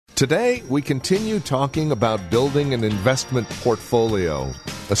Today, we continue talking about building an investment portfolio,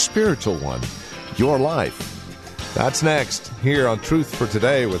 a spiritual one, your life. That's next, here on Truth for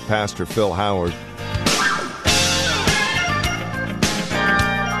Today with Pastor Phil Howard.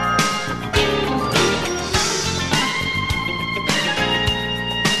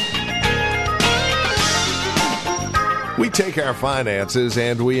 We take our finances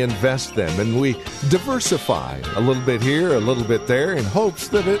and we invest them, and we diversify a little bit here, a little bit there, in hopes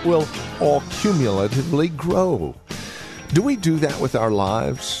that it will all cumulatively grow. Do we do that with our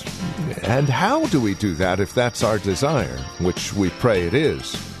lives? And how do we do that if that's our desire, which we pray it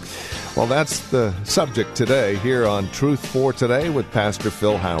is? Well, that's the subject today here on Truth for Today with Pastor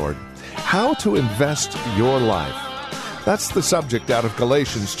Phil Howard. How to invest your life. That's the subject out of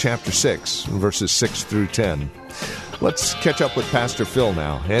Galatians chapter 6, verses 6 through 10. Let's catch up with Pastor Phil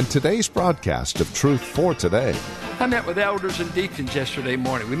now and today's broadcast of Truth for Today. I met with elders and deacons yesterday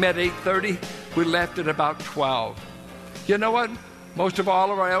morning. We met at 8:30. We left at about 12. You know what? Most of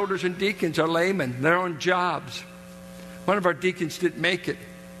all of our elders and deacons are laymen. They're on jobs. One of our deacons didn't make it.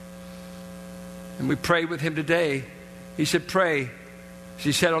 And we prayed with him today. He said, pray.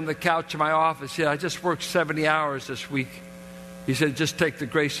 He sat on the couch in my office. He said, I just worked 70 hours this week. He said, just take the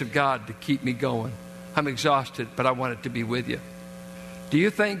grace of God to keep me going. I'm exhausted, but I want it to be with you. Do you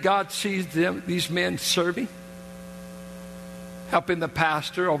think God sees these men serving? Helping the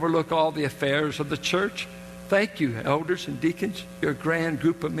pastor overlook all the affairs of the church? Thank you, elders and deacons. You're a grand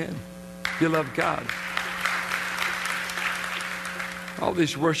group of men. You love God. All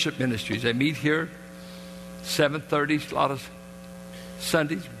these worship ministries, they meet here, 7:30, a lot of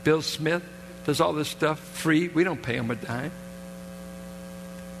Sundays. Bill Smith does all this stuff free. We don't pay them a dime.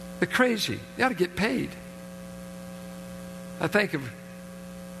 They're crazy. They ought to get paid. I think of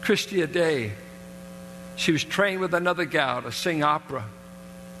Christy Day. She was trained with another gal to sing opera.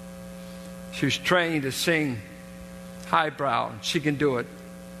 She was trained to sing highbrow. She can do it.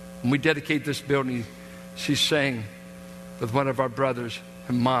 When we dedicate this building, she sang with one of our brothers,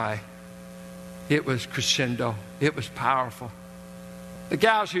 and it was crescendo. It was powerful. The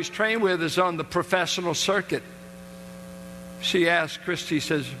gal she was trained with is on the professional circuit. She asked Christy,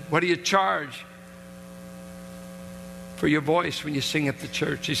 says, what do you charge for your voice when you sing at the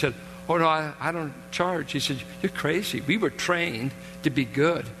church? She said, oh, no, I don't charge. He said, you're crazy. We were trained to be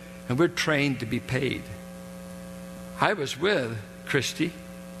good, and we're trained to be paid. I was with Christy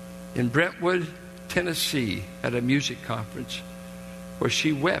in Brentwood, Tennessee, at a music conference where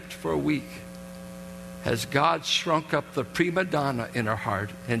she wept for a week as God shrunk up the prima donna in her heart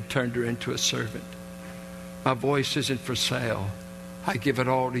and turned her into a servant. My voice isn't for sale. I give it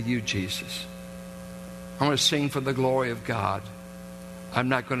all to you, Jesus. I'm going to sing for the glory of God. I'm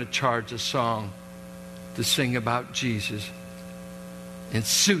not going to charge a song to sing about Jesus and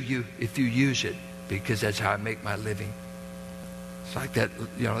sue you if you use it, because that's how I make my living. It's like that,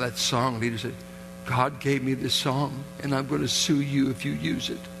 that song leader said, God gave me this song, and I'm going to sue you if you use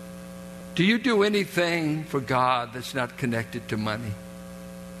it. Do you do anything for God that's not connected to money?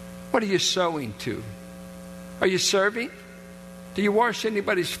 What are you sowing to? Are you serving? Do you wash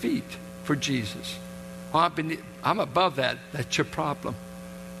anybody's feet for Jesus? Well, I'm above that. That's your problem.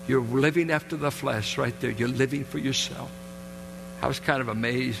 You're living after the flesh right there. You're living for yourself. I was kind of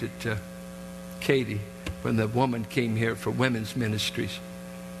amazed at Katie when the woman came here for women's ministries.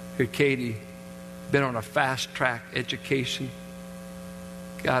 Here, Katie, been on a fast track education,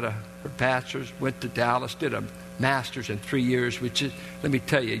 got her bachelor's, went to Dallas, did a master's in 3 years, which is, let me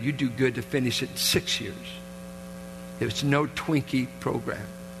tell you, you do good to finish it in 6 years. It's no Twinkie program.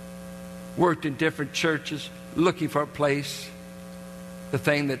 Worked in different churches, looking for a place. The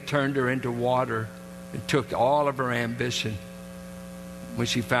thing that turned her into water and took all of her ambition when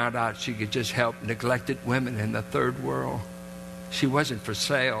she found out she could just help neglected women in the third world. She wasn't for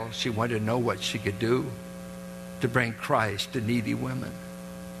sale. She wanted to know what she could do to bring Christ to needy women.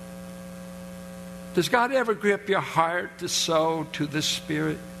 Does God ever grip your heart to sow to the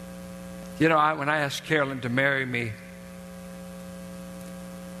Spirit? When I asked Carolyn to marry me,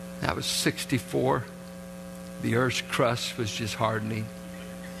 I was 64. The earth's crust was just hardening.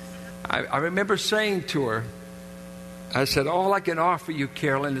 I remember saying to her, I said, all I can offer you,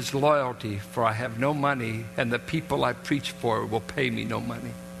 Carolyn, is loyalty, for I have no money, and the people I preach for will pay me no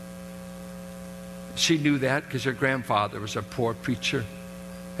money. She knew that because her grandfather was a poor preacher,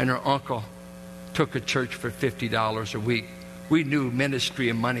 and her uncle took a church for $50 a week. We knew ministry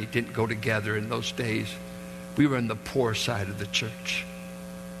and money didn't go together in those days. We were in the poor side of the church.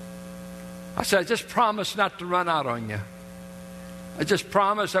 I said, I just promise not to run out on you. I just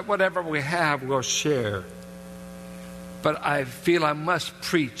promise that whatever we have, we'll share. but I feel I must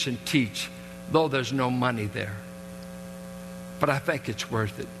preach and teach, though there's no money there. But I think it's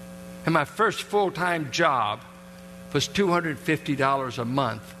worth it. And my first full-time job was $250 a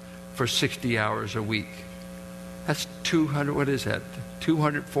month for 60 hours a week. That's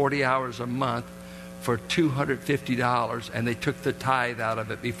 240 hours a month for $250, and they took the tithe out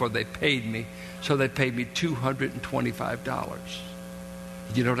of it before they paid me, so they paid me $225.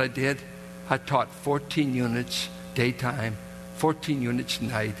 You know what I did? I taught 14 units daytime, 14 units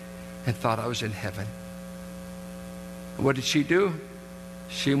night, and thought I was in heaven. What did she do?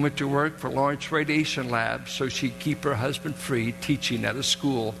 She went to work for Lawrence Radiation Labs so she'd keep her husband free, teaching at a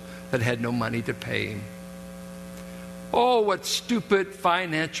school that had no money to pay him. Oh, what stupid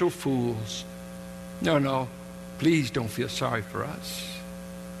financial fools. No, please don't feel sorry for us.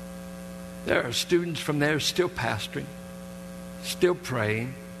 There are students from there still pastoring, still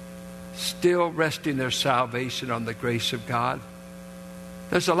praying, still resting their salvation on the grace of God.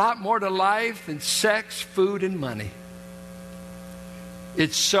 There's a lot more to life than sex, food, and money.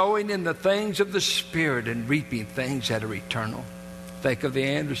 It's sowing in the things of the Spirit and reaping things that are eternal. Think of the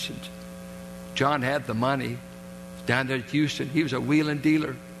Andersons. John had the money. Down there at Houston, he was a wheeling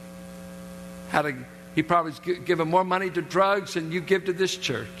dealer. He probably was giving more money to drugs than you give to this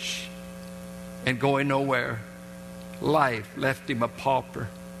church. And going nowhere. Life left him a pauper.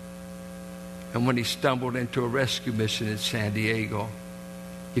 And when he stumbled into a rescue mission in San Diego,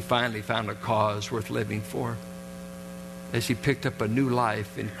 he finally found a cause worth living for, as he picked up a new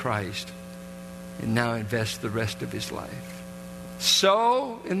life in Christ and now invests the rest of his life.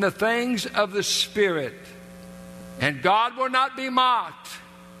 Sow in the things of the Spirit, and God will not be mocked.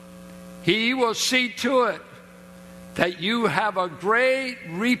 He will see to it that you have a great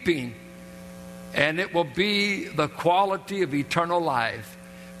reaping, and it will be the quality of eternal life.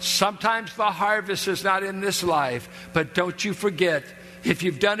 Sometimes the harvest is not in this life, but don't you forget, if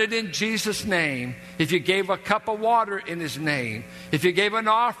you've done it in Jesus' name, if you gave a cup of water in His name, if you gave an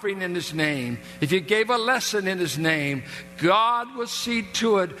offering in His name, if you gave a lesson in His name, God will see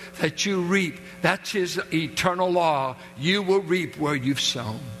to it that you reap. That's His eternal law. You will reap where you've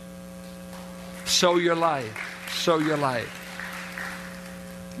sown. Sow your life. Sow your life.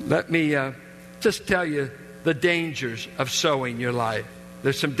 Let me just tell you the dangers of sowing your life.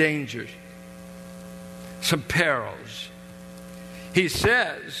 There's some dangers, some perils. He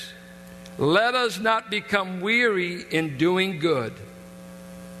says, let us not become weary in doing good,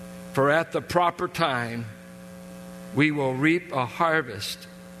 for at the proper time we will reap a harvest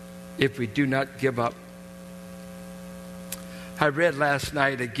if we do not give up. I read last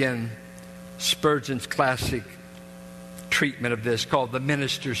night again Spurgeon's classic treatment of this called The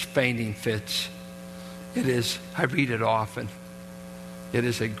Minister's Fainting Fits. It is, I read it often. It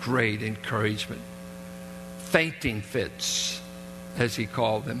is a great encouragement. Fainting fits, as he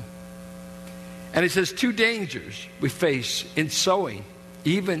called them. And he says 2 dangers we face in sowing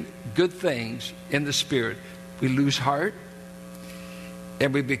even good things in the Spirit. We lose heart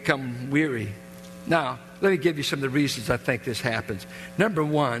and we become weary. Now, let me give you some of the reasons I think this happens. Number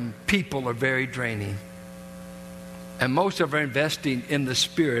 1, people are very draining. And most of our investing in the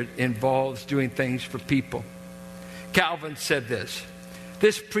Spirit involves doing things for people. Calvin said this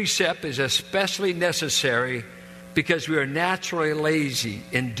precept is especially necessary because we are naturally lazy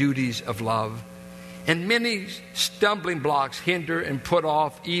in duties of love. And many stumbling blocks hinder and put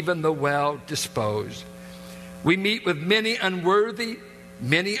off even the well-disposed. We meet with many unworthy,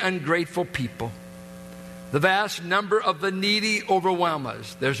 many ungrateful people. The vast number of the needy overwhelm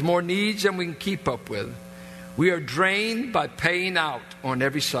us. There's more needs than we can keep up with. We are drained by paying out on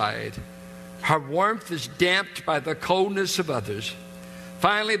every side. Our warmth is damped by the coldness of others.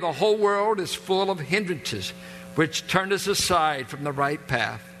 Finally, the whole world is full of hindrances which turn us aside from the right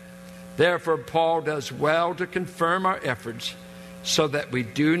path. Therefore, Paul does well to confirm our efforts so that we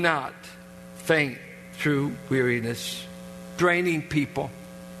do not faint through weariness. Draining people.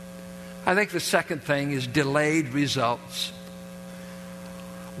 I think the second thing is delayed results.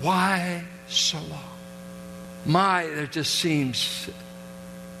 Why so long? There just seems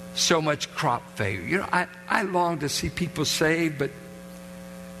so much crop failure. You know, I long to see people saved, but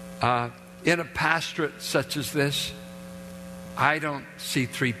in a pastorate such as this, I don't see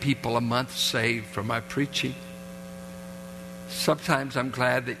 3 people a month saved from my preaching. Sometimes I'm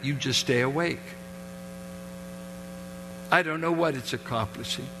glad that you just stay awake. I don't know what it's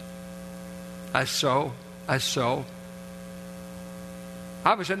accomplishing. I sow. I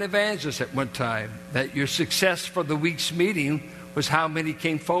was an evangelist at one time, that your success for the week's meeting was how many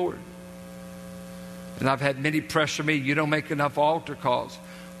came forward. And I've had many pressure me, you don't make enough altar calls.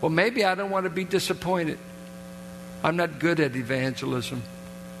 Well, maybe I don't want to be disappointed. I'm not good at evangelism.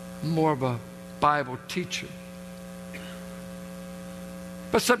 I'm more of a Bible teacher.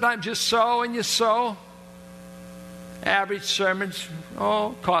 But sometimes you sow and you sow. Average sermons,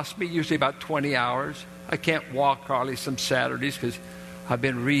 cost me usually about 20 hours. I can't walk hardly some Saturdays because I've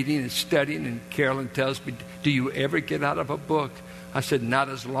been reading and studying, and Carolyn tells me, do you ever get out of a book? I said, not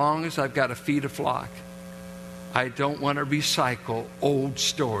as long as I've got to feed a flock. I don't want to recycle old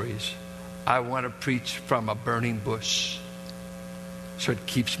stories. I want to preach from a burning bush. So it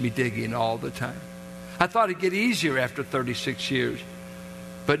keeps me digging all the time. I thought it'd get easier after 36 years.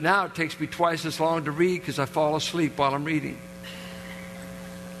 But now it takes me twice as long to read because I fall asleep while I'm reading.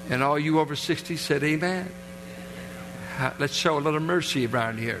 And all you over 60 said, amen. Let's show a little mercy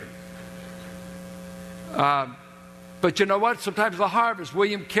around here. But you know what? Sometimes the harvest.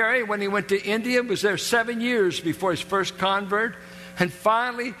 William Carey, when he went to India, was there 7 years before his first convert. And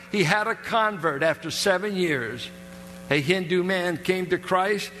finally, he had a convert after 7 years. A Hindu man came to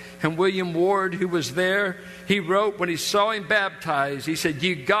Christ, and William Ward, who was there, he wrote when he saw him baptized, he said,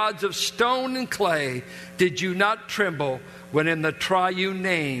 "Ye gods of stone and clay, did you not tremble when in the triune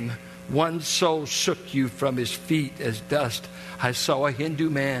name one soul shook you from his feet as dust?" I saw a Hindu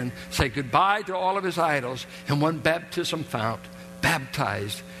man say goodbye to all of his idols in one baptism fount,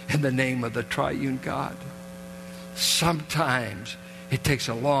 baptized in the name of the triune God. Sometimes it takes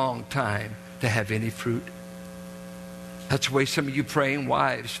a long time to have any fruit. That's the way some of you praying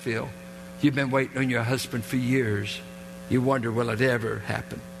wives feel. You've been waiting on your husband for years. You wonder, will it ever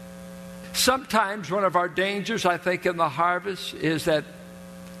happen? Sometimes one of our dangers, I think, in the harvest is that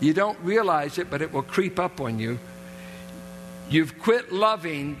you don't realize it, but it will creep up on you. You've quit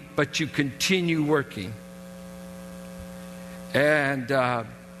loving, but you continue working. And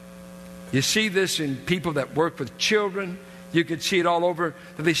you see this in people that work with children. You can see it all over.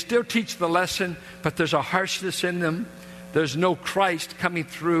 They still teach the lesson, but there's a harshness in them. There's no Christ coming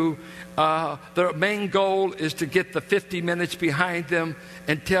through. Their main goal is to get the 50 minutes behind them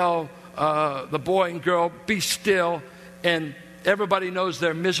and tell the boy and girl, be still. And everybody knows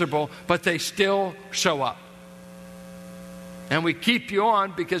they're miserable, but they still show up. And we keep you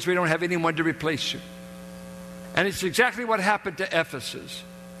on because we don't have anyone to replace you. And it's exactly what happened to Ephesus.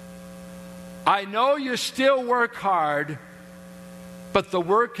 I know you still work hard, but the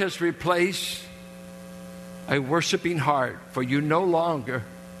work has replaced a worshiping heart, for you no longer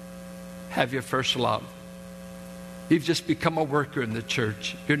have your first love. You've just become a worker in the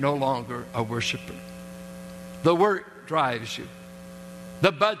church. You're no longer a worshiper. The work drives you.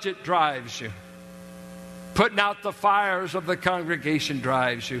 The budget drives you. Putting out the fires of the congregation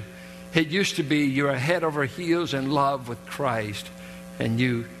drives you. It used to be you're head over heels in love with Christ, and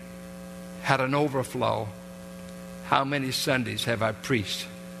you had an overflow. How many Sundays have I preached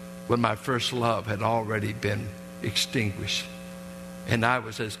when my first love had already been extinguished, and I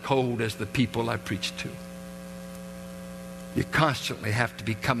was as cold as the people I preached to? You constantly have to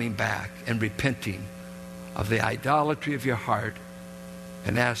be coming back and repenting of the idolatry of your heart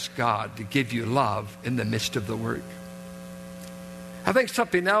and ask God to give you love in the midst of the work. I think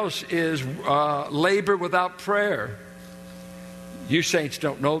something else is labor without prayer. You saints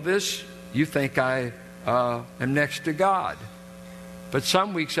don't know this. You think I am next to God. But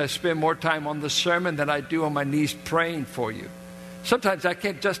some weeks I spend more time on the sermon than I do on my knees praying for you. Sometimes I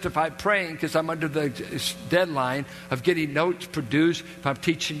can't justify praying because I'm under the deadline of getting notes produced. If I'm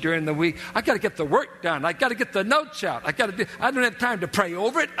teaching during the week, I got to get the work done. I got to get the notes out. I don't have time to pray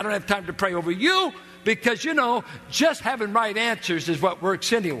over it. I don't have time to pray over you because, just having right answers is what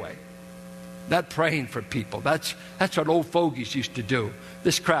works anyway. Not praying for people. That's what old fogies used to do.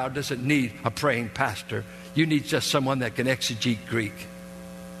 This crowd doesn't need a praying pastor. You need just someone that can exegete Greek.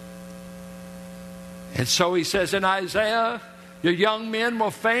 And so he says in Isaiah, your young men will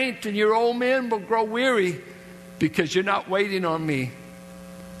faint and your old men will grow weary because you're not waiting on me.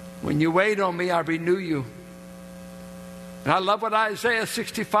 When you wait on me, I renew you. And I love what Isaiah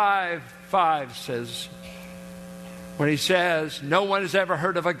 65:5 says. When he says, no one has ever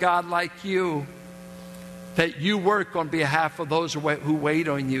heard of a God like you, that you work on behalf of those who wait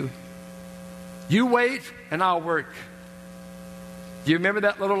on you. You wait and I'll work. Do you remember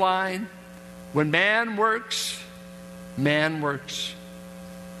that little line? When man works, man works.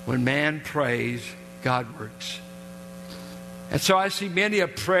 When man prays, God works. And so I see many a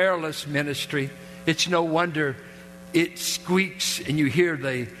prayerless ministry. It's no wonder it squeaks and you hear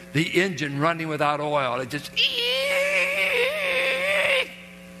the engine running without oil. It just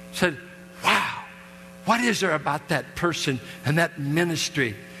said, wow, what is there about that person and that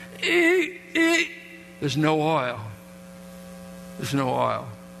ministry? There's no oil. There's no oil.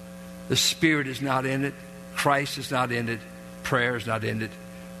 The Spirit is not in it. Christ is not in it. Prayer is not in it.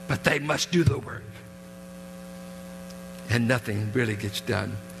 But they must do the work. And nothing really gets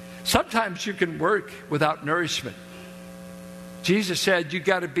done. Sometimes you can work without nourishment. Jesus said you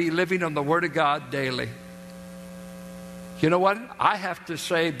got to be living on the Word of God daily. You know what? I have to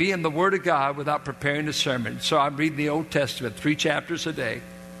say, be in the Word of God without preparing a sermon. So I'm reading the Old Testament, 3 chapters a day.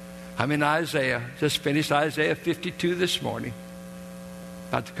 I'm in Isaiah. Just finished Isaiah 52 this morning.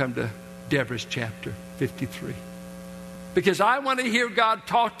 About to come to Deborah's chapter 53. Because I want to hear God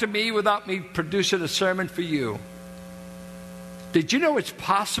talk to me without me producing a sermon for you. Did you know it's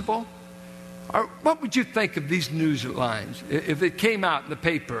possible? Or what would you think of these news lines if it came out in the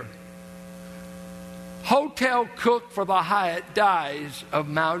paper? Hotel cook for the Hyatt dies of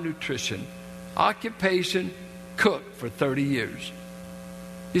malnutrition. Occupation, cook for 30 years.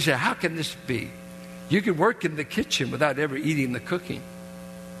 You say, how can this be? You can work in the kitchen without ever eating the cooking.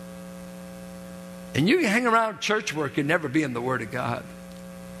 And you can hang around church work and never be in the Word of God.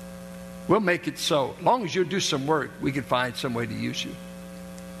 We'll make it so. As long as you do some work, we can find some way to use you.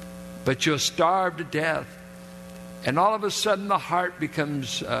 But you'll starve to death. And all of a sudden the heart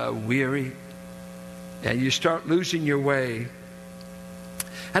becomes weary. And you start losing your way.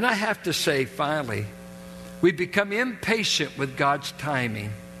 And I have to say, finally, we become impatient with God's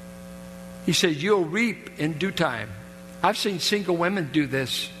timing. He says, you'll reap in due time. I've seen single women do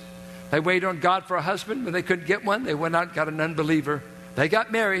this. They waited on God for a husband. When they couldn't get one, they went out and got an unbeliever. They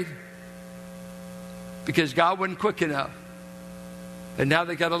got married because God wasn't quick enough. And now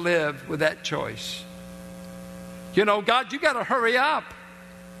they got to live with that choice. You know, God, you got to hurry up.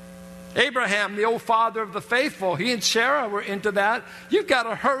 Abraham, the old father of the faithful, he and Sarah were into that. You've got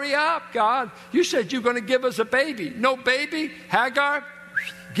to hurry up, God. You said you're going to give us a baby. No baby? Hagar,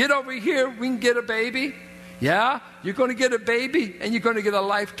 get over here. We can get a baby. Yeah, you're going to get a baby and you're going to get a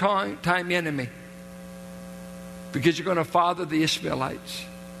lifetime enemy. Because you're going to father the Ishmaelites.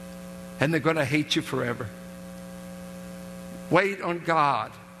 And they're going to hate you forever. Wait on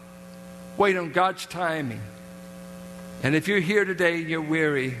God. Wait on God's timing. And if you're here today and you're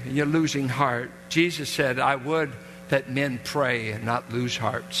weary and you're losing heart, Jesus said, I would that men pray and not lose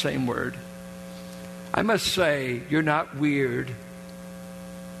heart. Same word. I must say, you're not weird.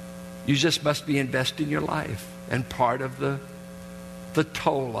 You just must be investing your life. And part of the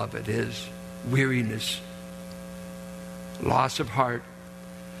toll of it is weariness, loss of heart.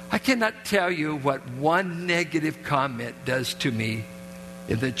 I cannot tell you what one negative comment does to me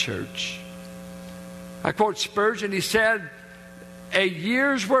in the church. I quote Spurgeon. He said, a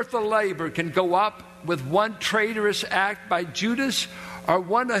year's worth of labor can go up with one traitorous act by Judas or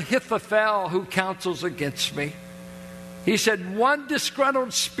one Ahithophel who counsels against me. He said, one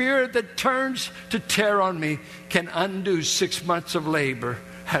disgruntled spirit that turns to tear on me can undo 6 months of labor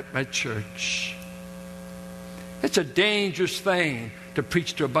at my church. It's a dangerous thing to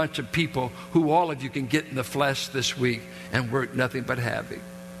preach to a bunch of people who all of you can get in the flesh this week and work nothing but havoc.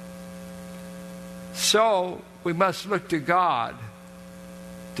 So we must look to God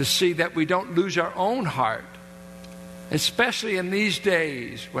to see that we don't lose our own heart. Especially in these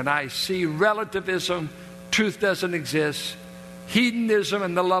days when I see relativism, truth doesn't exist, hedonism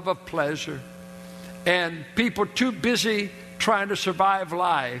and the love of pleasure, and people too busy trying to survive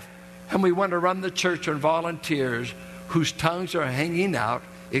life, and we want to run the church on volunteers whose tongues are hanging out,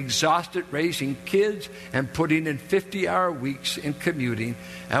 exhausted raising kids and putting in 50-hour weeks in commuting,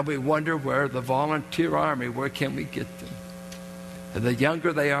 and we wonder where the volunteer army, where can we get them? And the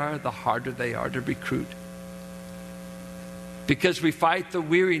younger they are, the harder they are to recruit. Because we fight the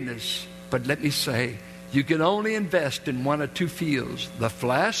weariness, but let me say, you can only invest in one of two fields, the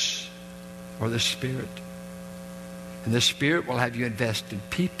flesh or the spirit. And the spirit will have you invest in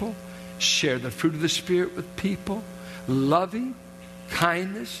people, share the fruit of the spirit with people, loving,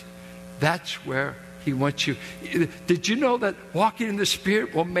 kindness. That's where he wants you. Did you know that walking in the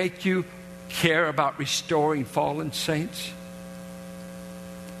spirit will make you care about restoring fallen saints?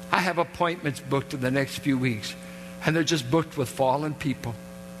 I have appointments booked in the next few weeks, and they're just booked with fallen people.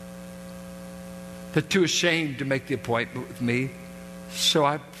 They're too ashamed to make the appointment with me, so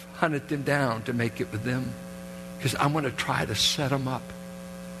I've hunted them down to make it with them, because I'm going to try to set them up.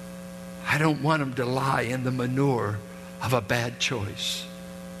 I don't want them to lie in the manure of a bad choice.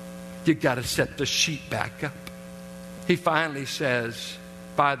 You've got to set the sheep back up. He finally says,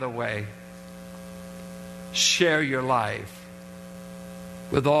 by the way, share your life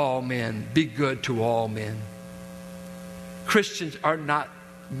with all men. Be good to all men. Christians are not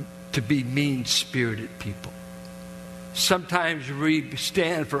to be mean-spirited people. Sometimes we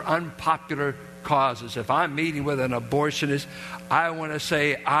stand for unpopular causes. If I'm meeting with an abortionist, I want to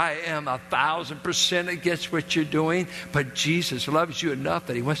say, I am 1,000% against what you're doing, but Jesus loves you enough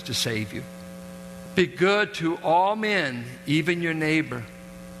that he wants to save you. Be good to all men, even your neighbor.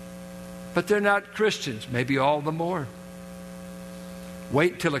 But they're not Christians, maybe all the more.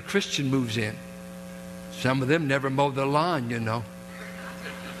 Wait till a Christian moves in. Some of them never mow the lawn, you know.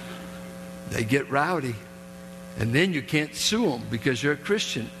 They get rowdy. And then you can't sue them because you're a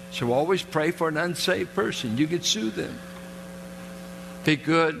Christian. So always pray for an unsaved person. You can sue them. Be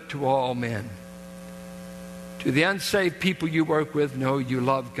good to all men. To the unsaved people you work with, know you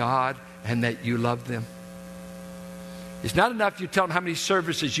love God and that you love them. It's not enough you tell them how many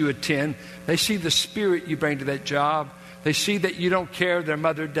services you attend. They see the spirit you bring to that job. They see that you don't care their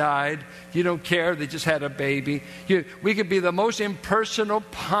mother died. You don't care they just had a baby. We could be the most impersonal,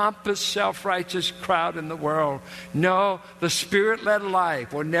 pompous, self-righteous crowd in the world. No, the Spirit-led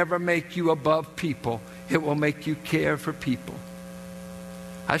life will never make you above people. It will make you care for people.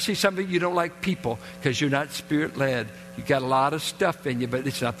 I see some of you don't like people because you're not Spirit-led. You got a lot of stuff in you, but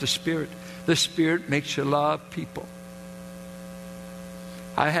it's not the Spirit. The Spirit makes you love people.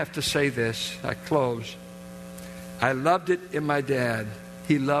 I have to say this. I close. I loved it in my dad.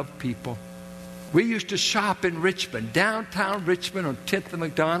 He loved people. We used to shop in Richmond, downtown Richmond on 10th and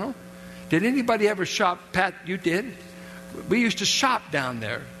McDonald. Did anybody ever shop? Pat, you did? We used to shop down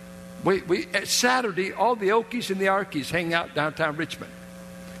there. At Saturday, all the Okies and the Arkies hang out downtown Richmond.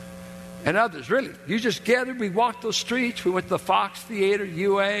 And others, really. You just gathered. We walked those streets. We went to the Fox Theater,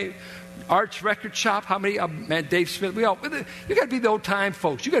 UA, Arts Record Shop. How many? Man, Dave Smith. You got to be the old time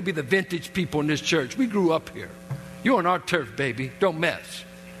folks. You got to be the vintage people in this church. We grew up here. You're on our turf, baby. Don't mess.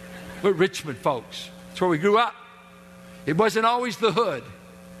 We're Richmond folks. That's where we grew up. It wasn't always the hood.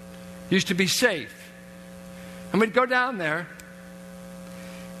 It used to be safe. And we'd go down there,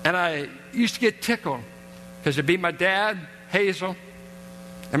 and I used to get tickled because it'd be my dad, Hazel,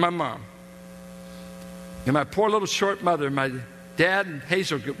 and my mom. And my poor little short mother, my dad and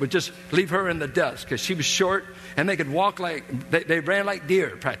Hazel would just leave her in the dust because she was short, and they could walk like, they ran like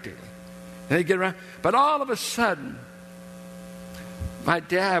deer practically. And they'd get around. But all of a sudden, my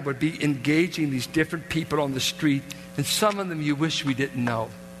dad would be engaging these different people on the street, and some of them you wish we didn't know.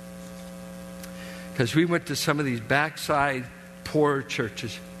 Because we went to some of these backside, poor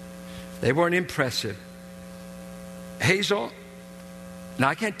churches. They weren't impressive. Hazel, now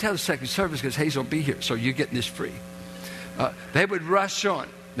I can't tell the second service because Hazel will be here, so you're getting this free. They would rush on.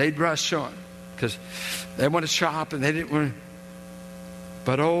 They'd rush on because they want to shop and they didn't want to.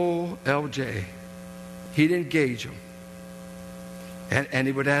 But old LJ, he'd engage them. And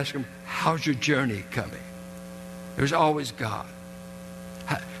he would ask them, how's your journey coming? It was always God.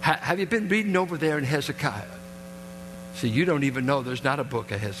 Have you been reading over there in Hezekiah? See, you don't even know there's not a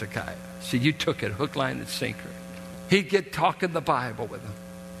book of Hezekiah. See, you took it hook, line, and sinker. He'd get talking the Bible with them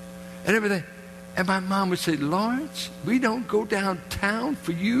and everything. And my mom would say, Lawrence, we don't go downtown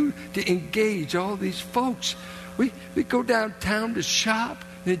for you to engage all these folks. We go downtown to shop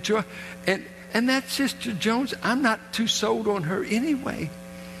and enjoy. And that Sister Jones, I'm not too sold on her anyway.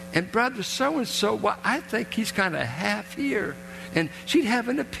 And Brother so-and-so, well, I think he's kind of half here. And she'd have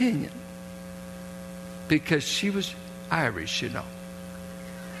an opinion because she was Irish, you know.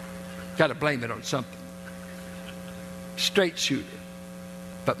 Got to blame it on something. Straight shooter.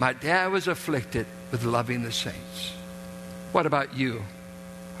 But my dad was afflicted with loving the saints. What about you?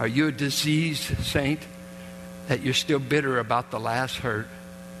 Are you a diseased saint? That you're still bitter about the last hurt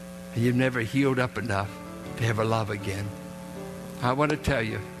and you've never healed up enough to ever love again? I want to tell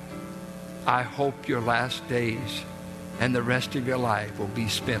you, I hope your last days and the rest of your life will be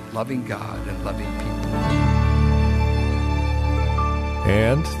spent loving God and loving people.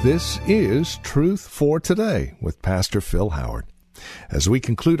 And this is Truth for Today with Pastor Phil Howard. As we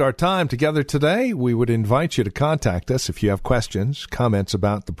conclude our time together today, we would invite you to contact us if you have questions, comments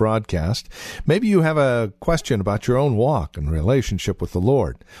about the broadcast. Maybe you have a question about your own walk and relationship with the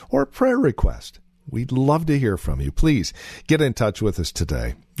Lord, or a prayer request. We'd love to hear from you. Please get in touch with us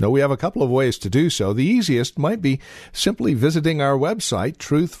today. Now, we have a couple of ways to do so. The easiest might be simply visiting our website,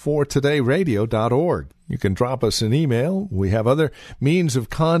 truthfortodayradio.org. You can drop us an email. We have other means of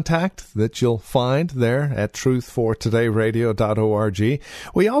contact that you'll find there at truthfortodayradio.org.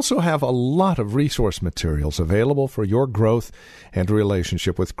 We also have a lot of resource materials available for your growth and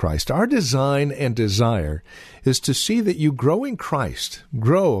relationship with Christ. Our design and desire is to see that you grow in Christ,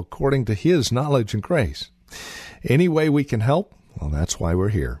 grow according to His knowledge and grace. Any way we can help, well, that's why we're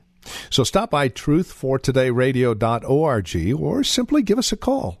here. So stop by truthfortodayradio.org or simply give us a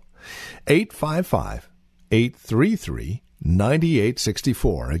call. 855-833-1037.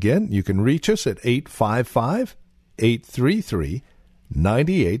 9864. Again, you can reach us at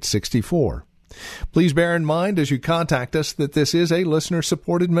 855-833-9864. Please bear in mind as you contact us that this is a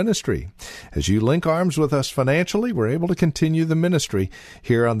listener-supported ministry. As you link arms with us financially, we're able to continue the ministry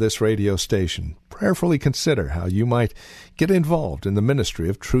here on this radio station. Prayerfully consider how you might get involved in the ministry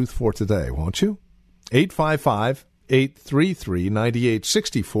of Truth for Today, won't you?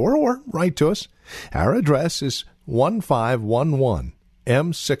 855-833-9864, or write to us. Our address is 1511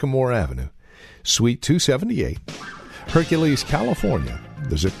 M. Sycamore Avenue, Suite 278, Hercules, California.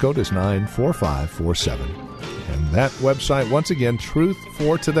 The zip code is 94547. And that website, once again,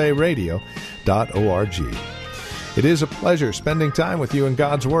 truthfortodayradio.org. It is a pleasure spending time with you in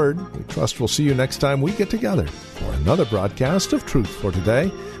God's Word. We trust we'll see you next time we get together for another broadcast of Truth for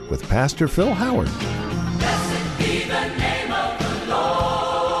Today with Pastor Phil Howard.